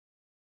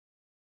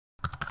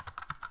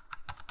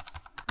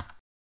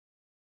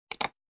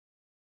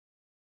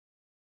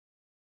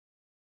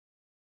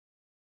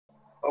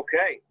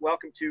Okay,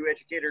 welcome to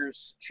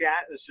Educators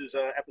Chat. This is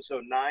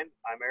episode 9.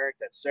 I'm Eric,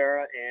 that's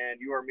Sarah, and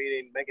you are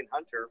meeting Megan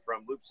Hunter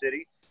from Loup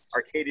City,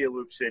 Arcadia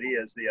Loup City,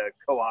 as the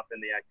co-op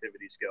and the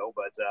activities go.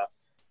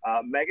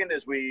 But Megan,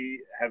 as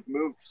we have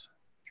moved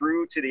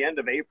through to the end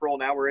of April,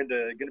 now we're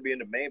going to be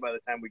into May by the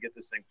time we get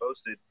this thing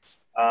posted.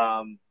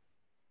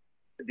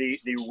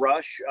 The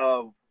rush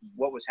of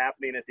what was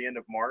happening at the end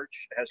of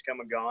March has come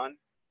and gone.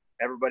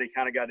 Everybody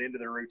kind of got into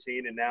their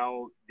routine, and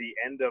now the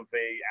end of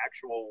a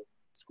actual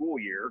school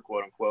year,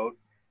 quote unquote,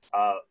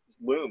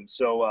 looms.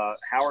 So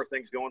how are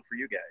things going for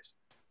you guys?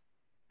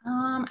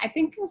 I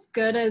think as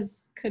good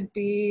as could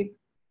be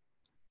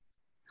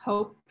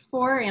hoped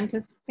for,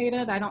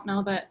 anticipated. I don't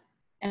know that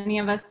any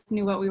of us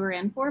knew what we were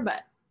in for,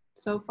 but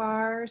so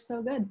far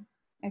so good,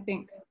 I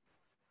think.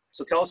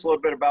 So tell us a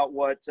little bit about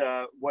what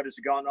has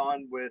gone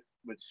on with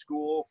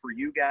school for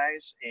you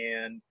guys,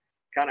 and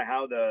kind of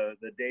how the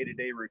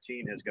day-to-day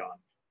routine has gone.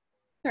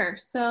 Sure.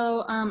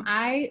 So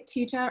I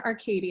teach at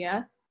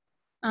Arcadia.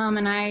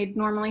 And I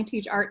normally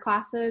teach art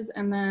classes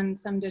and then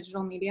some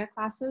digital media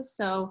classes.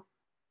 So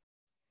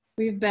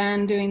we've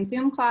been doing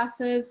Zoom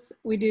classes.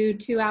 We do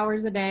 2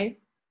 hours a day.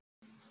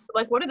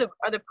 Like, what are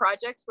the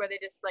projects where they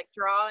just like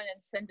draw and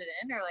then send it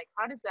in, or like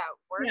how does that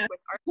work with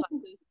art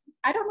classes?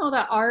 I don't know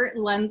that art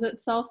lends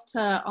itself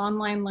to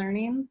online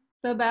learning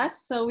the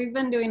best. So we've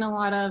been doing a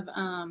lot of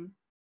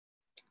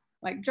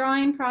like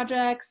drawing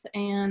projects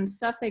and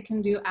stuff they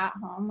can do at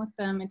home with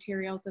the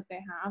materials that they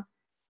have.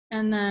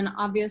 And then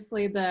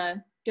obviously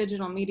the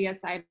digital media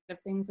side of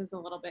things is a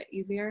little bit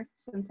easier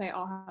since they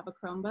all have a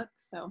Chromebook.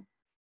 So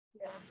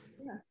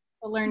yeah,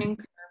 a learning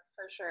curve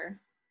for sure.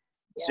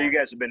 So you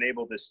guys have been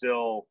able to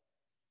still,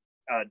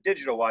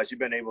 digital wise, you've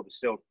been able to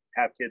still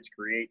have kids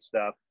create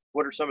stuff.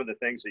 What are some of the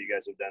things that you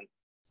guys have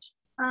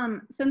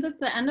done? Since it's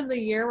the end of the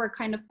year, we're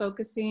kind of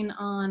focusing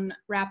on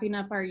wrapping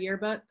up our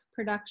yearbook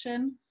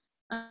production.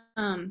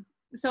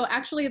 So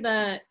actually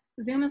the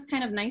Zoom is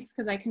kind of nice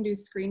because I can do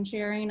screen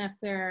sharing if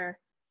they're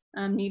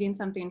needing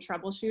something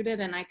troubleshooted,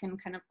 and I can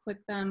kind of click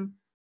them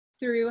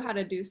through how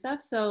to do stuff.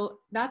 So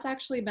that's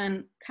actually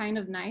been kind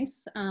of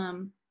nice.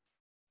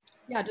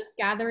 Yeah, just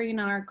gathering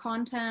our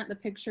content, the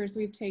pictures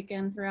we've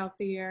taken throughout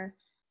the year,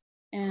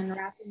 and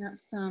wrapping up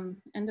some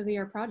end of the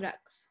year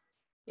projects.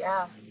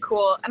 Yeah,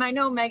 cool. And I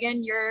know,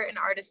 Megan, you're an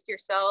artist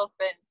yourself,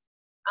 and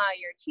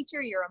you're a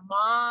teacher, you're a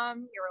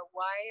mom, you're a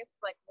wife.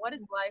 Like, what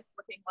is life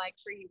looking like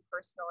for you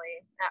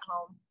personally at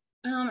home?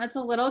 It's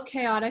a little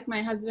chaotic.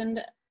 My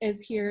husband is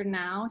here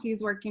now.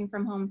 He's working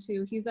from home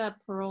too. He's a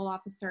parole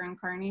officer in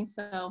Kearney,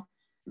 so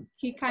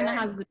he kind of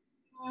has the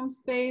room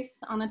space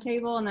on the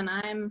table, and then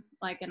I'm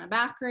like in a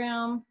back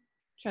room,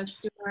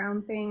 just doing our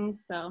own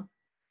things. So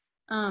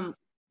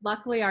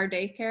luckily our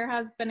daycare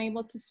has been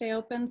able to stay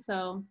open,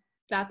 so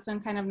that's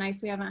been kind of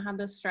nice. We haven't had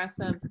the stress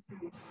of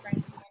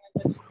trying to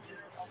manage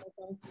all of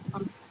those all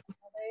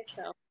day.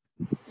 So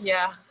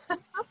yeah.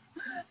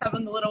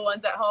 Having the little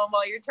ones at home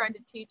while you're trying to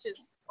teach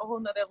is a whole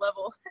nother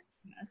level.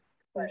 Yes,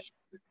 for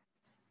sure.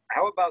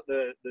 How about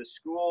the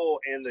school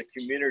and the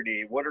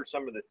community? What are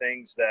some of the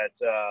things that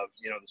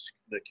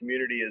the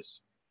community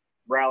is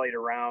rallied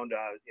around?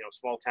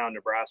 Small town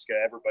Nebraska,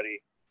 everybody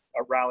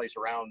rallies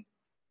around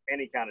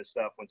any kind of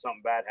stuff when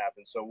something bad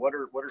happens. So what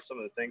are some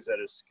of the things that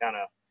has kind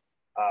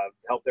of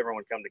helped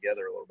everyone come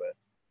together a little bit?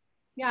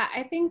 Yeah,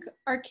 I think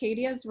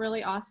Arcadia is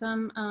really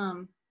awesome.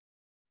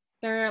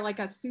 They're like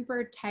a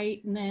super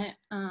tight-knit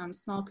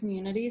small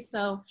community,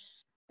 so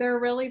they're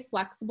really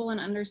flexible and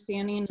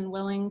understanding and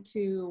willing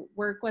to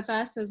work with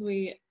us as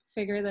we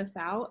figure this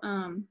out.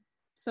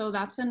 So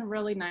that's been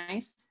really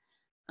nice.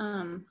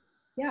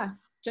 Yeah,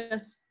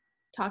 just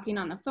talking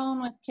on the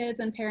phone with kids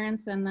and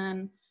parents, and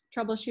then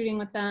troubleshooting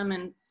with them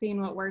and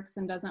seeing what works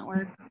and doesn't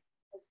work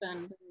has been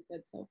really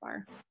good so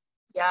far.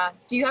 Yeah.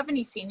 Do you have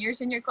any seniors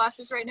in your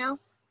classes right now?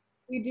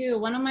 We do.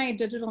 One of my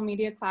digital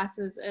media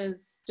classes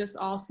is just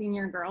all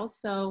senior girls,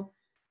 so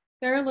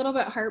they're a little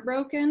bit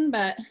heartbroken,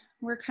 but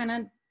we're kind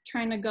of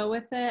trying to go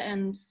with it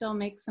and still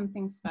make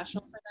something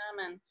special for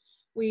them. And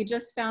we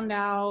just found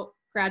out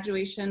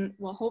graduation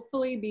will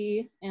hopefully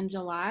be in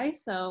July,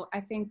 so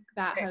I think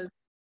that has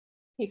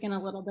taken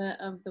a little bit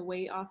of the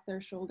weight off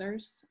their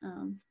shoulders.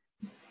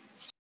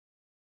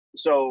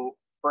 So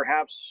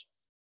perhaps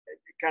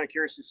kind of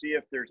curious to see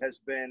if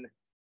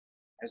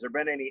has there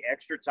been any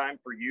extra time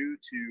for you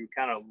to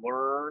kind of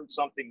learn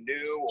something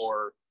new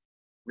or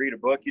read a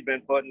book you've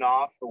been putting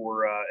off,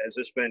 or has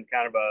this been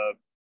kind of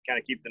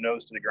keep the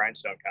nose to the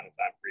grindstone kind of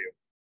time for you?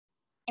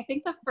 I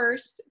think the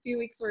first few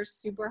weeks were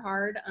super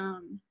hard,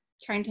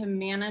 trying to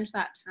manage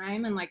that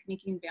time and like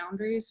making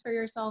boundaries for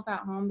yourself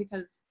at home,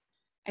 because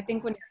I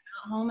think when you're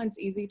at home, it's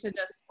easy to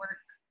just work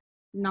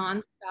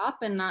nonstop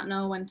and not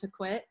know when to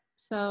quit.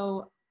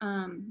 So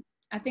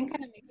I think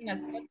kind of making a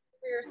schedule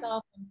for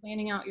yourself and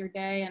planning out your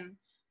day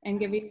and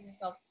giving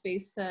yourself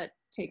space to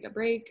take a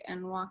break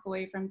and walk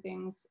away from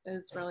things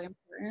is really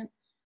important.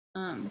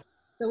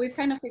 So we've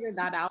kind of figured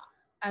that out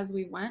as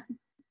we went,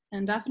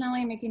 and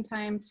definitely making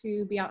time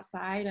to be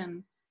outside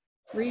and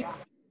read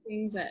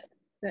things that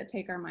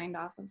take our mind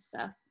off of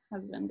stuff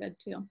has been good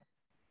too.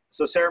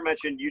 So Sarah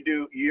mentioned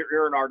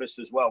you're an artist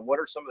as well. What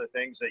are some of the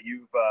things that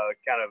you've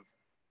kind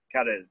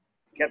of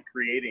kept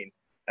creating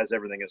as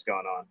everything has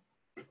gone on?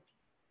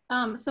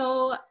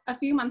 So a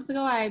few months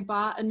ago, I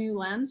bought a new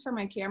lens for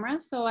my camera.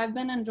 So I've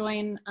been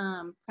enjoying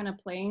kind of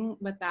playing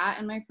with that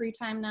in my free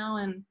time now,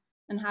 and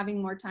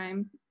having more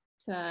time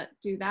to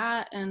do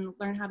that and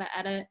learn how to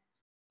edit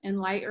in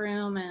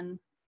Lightroom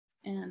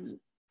and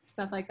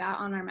stuff like that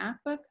on our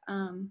MacBook.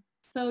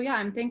 So yeah,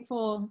 I'm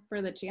thankful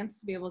for the chance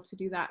to be able to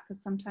do that,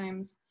 because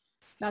sometimes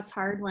that's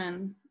hard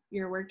when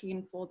you're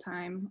working full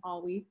time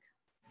all week.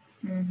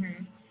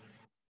 Mm-hmm.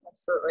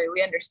 Absolutely,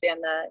 we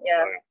understand that.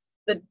 Yeah,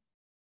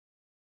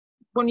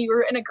 when you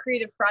were in a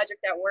creative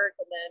project at work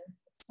and then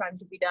it's time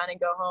to be done and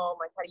go home,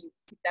 like how do you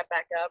keep that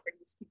back up, or do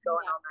you just keep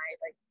going all night?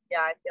 Like, yeah,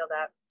 I feel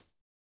that.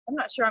 I'm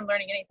not sure I'm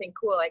learning anything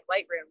cool like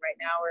Lightroom right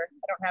now, or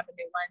I don't have a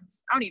new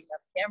lens. I don't even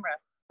have a camera,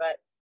 but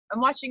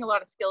I'm watching a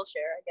lot of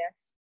Skillshare, I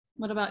guess.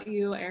 What about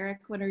you,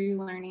 Eric? What are you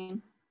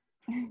learning?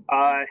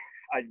 I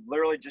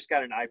literally just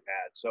got an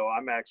iPad, so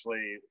I'm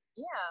actually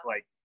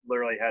like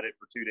literally had it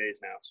for 2 days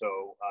now.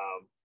 So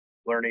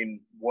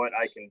learning what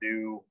I can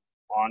do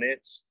on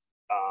it.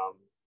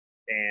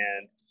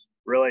 And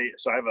really,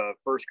 so I have a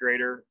first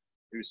grader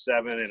who's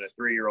 7 and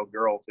a 3-year-old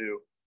girl too.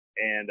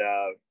 And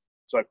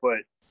so I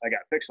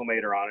got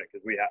Pixelmator on it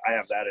because I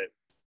have that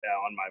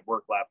on my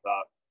work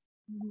laptop.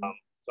 Mm-hmm.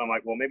 So I'm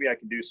like, well, maybe I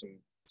can do some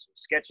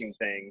sketching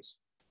things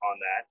on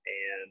that.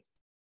 And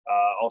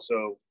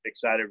also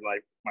excited,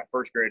 like my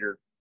first grader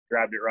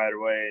grabbed it right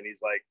away and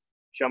he's like,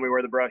 show me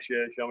where the brush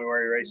is, show me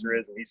where your eraser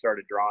is. And he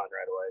started drawing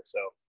right away. So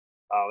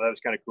that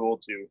was kind of cool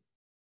too.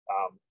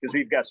 Because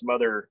we've got some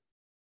other,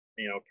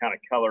 kind of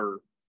color,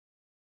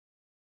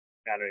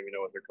 I don't even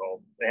know what they're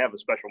called. They have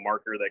a special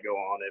marker that go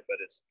on it,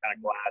 but it's kind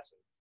of glass and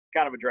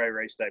kind of a dry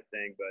erase type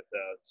thing, but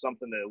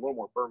something that a little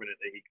more permanent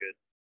that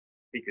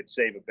he could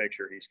save a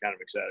picture. He's kind of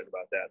excited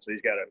about that. So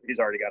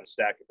he's already got a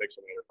stack of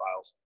Pixelmator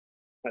files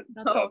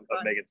of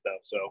making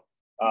stuff. So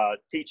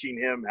teaching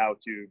him how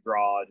to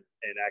draw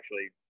and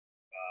actually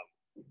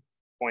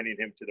pointing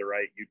him to the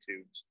right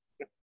YouTubes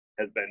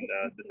has been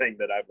the thing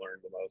that I've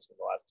learned the most in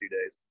the last 2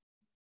 days.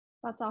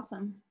 That's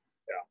awesome.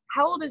 Yeah.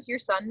 How old is your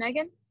son,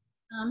 Megan?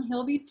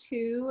 He'll be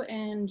 2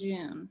 in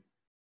June.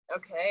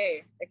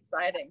 Okay,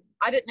 exciting.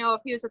 I didn't know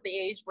if he was at the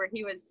age where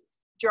he was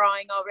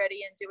drawing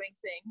already and doing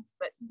things,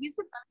 but he's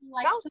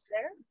about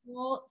there.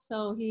 Cool.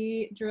 So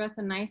he drew us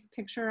a nice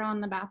picture on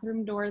the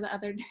bathroom door the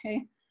other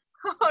day.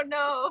 Oh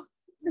no.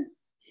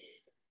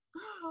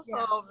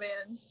 Yeah. Oh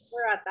man.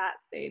 We're at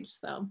that stage,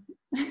 so.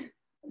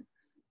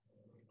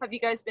 Have you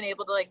guys been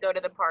able to like go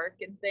to the park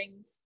and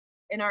things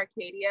in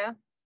Arcadia?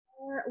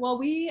 Well,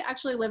 we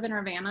actually live in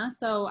Ravenna,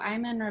 so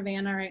I'm in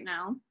Ravenna right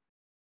now.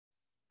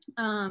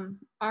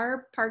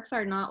 Our parks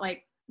are not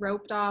like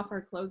roped off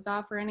or closed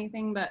off or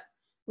anything, but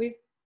we've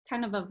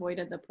kind of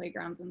avoided the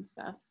playgrounds and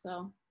stuff.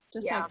 So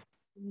just like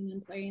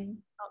playing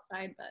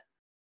outside. But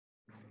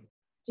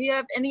do you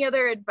have any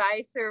other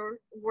advice or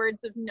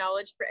words of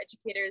knowledge for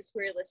educators who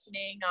are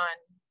listening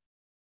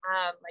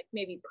on like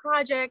maybe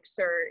projects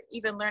or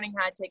even learning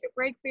how to take a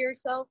break for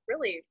yourself?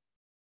 Really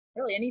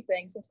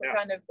anything, since we're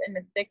kind of in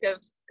the thick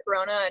of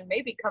Corona and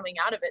maybe coming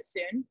out of it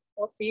soon.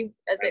 We'll see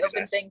as they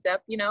open things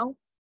up,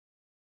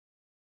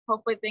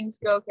 Hopefully things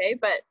go okay,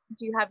 but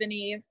do you have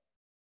any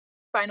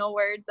final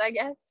words, I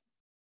guess?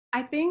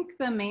 I think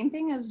the main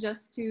thing is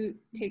just to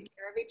take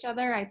care of each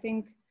other. I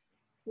think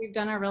we've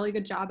done a really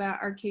good job at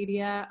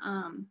Arcadia.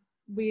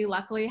 We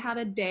luckily had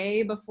a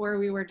day before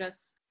we were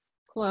just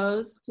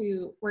closed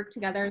to work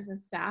together as a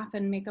staff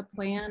and make a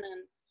plan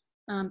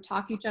and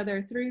talk each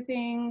other through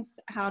things,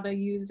 how to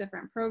use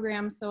different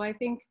programs. So I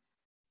think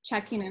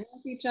checking in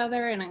with each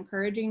other and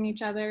encouraging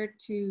each other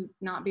to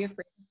not be afraid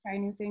to try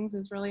new things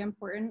is really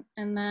important.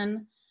 And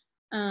then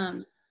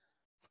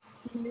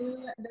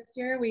this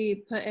year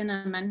we put in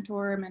a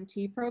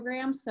mentor-mentee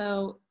program.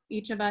 So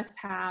each of us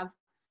have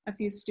a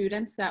few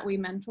students that we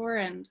mentor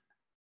and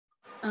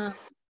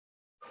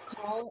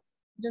call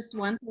just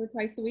once or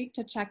twice a week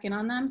to check in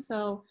on them.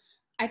 So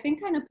I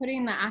think kind of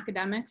putting the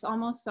academics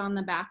almost on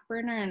the back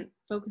burner and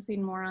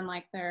focusing more on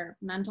like their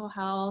mental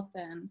health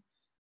and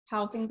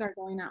how things are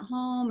going at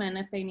home and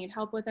if they need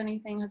help with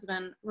anything has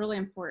been really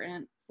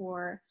important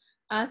for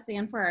us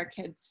and for our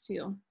kids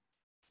too,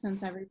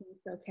 since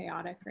everything's so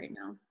chaotic right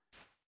now.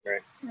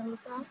 Right.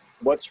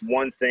 What's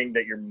one thing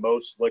that you're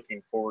most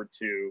looking forward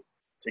to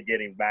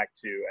getting back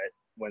to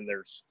when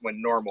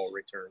normal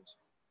returns?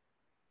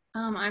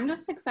 I'm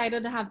just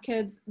excited to have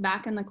kids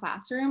back in the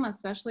classroom,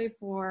 especially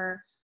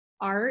for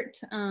art.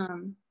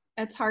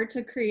 It's hard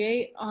to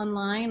create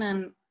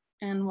online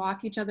and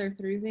walk each other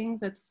through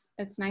things.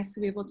 It's nice to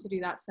be able to do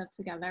that stuff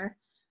together,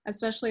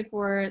 especially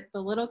for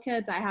the little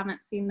kids. I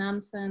haven't seen them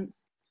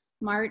since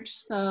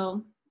March,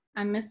 so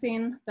I'm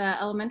missing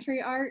the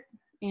elementary art,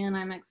 and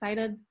I'm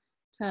excited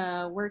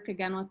to work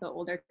again with the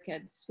older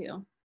kids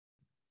too.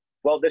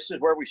 Well, this is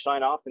where we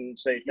sign off and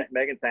say,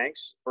 Megan,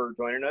 thanks for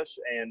joining us,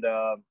 and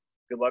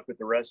good luck with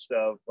the rest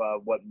of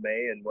what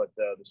May and what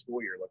the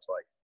school year looks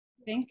like.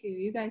 Thank you.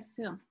 You guys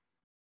too.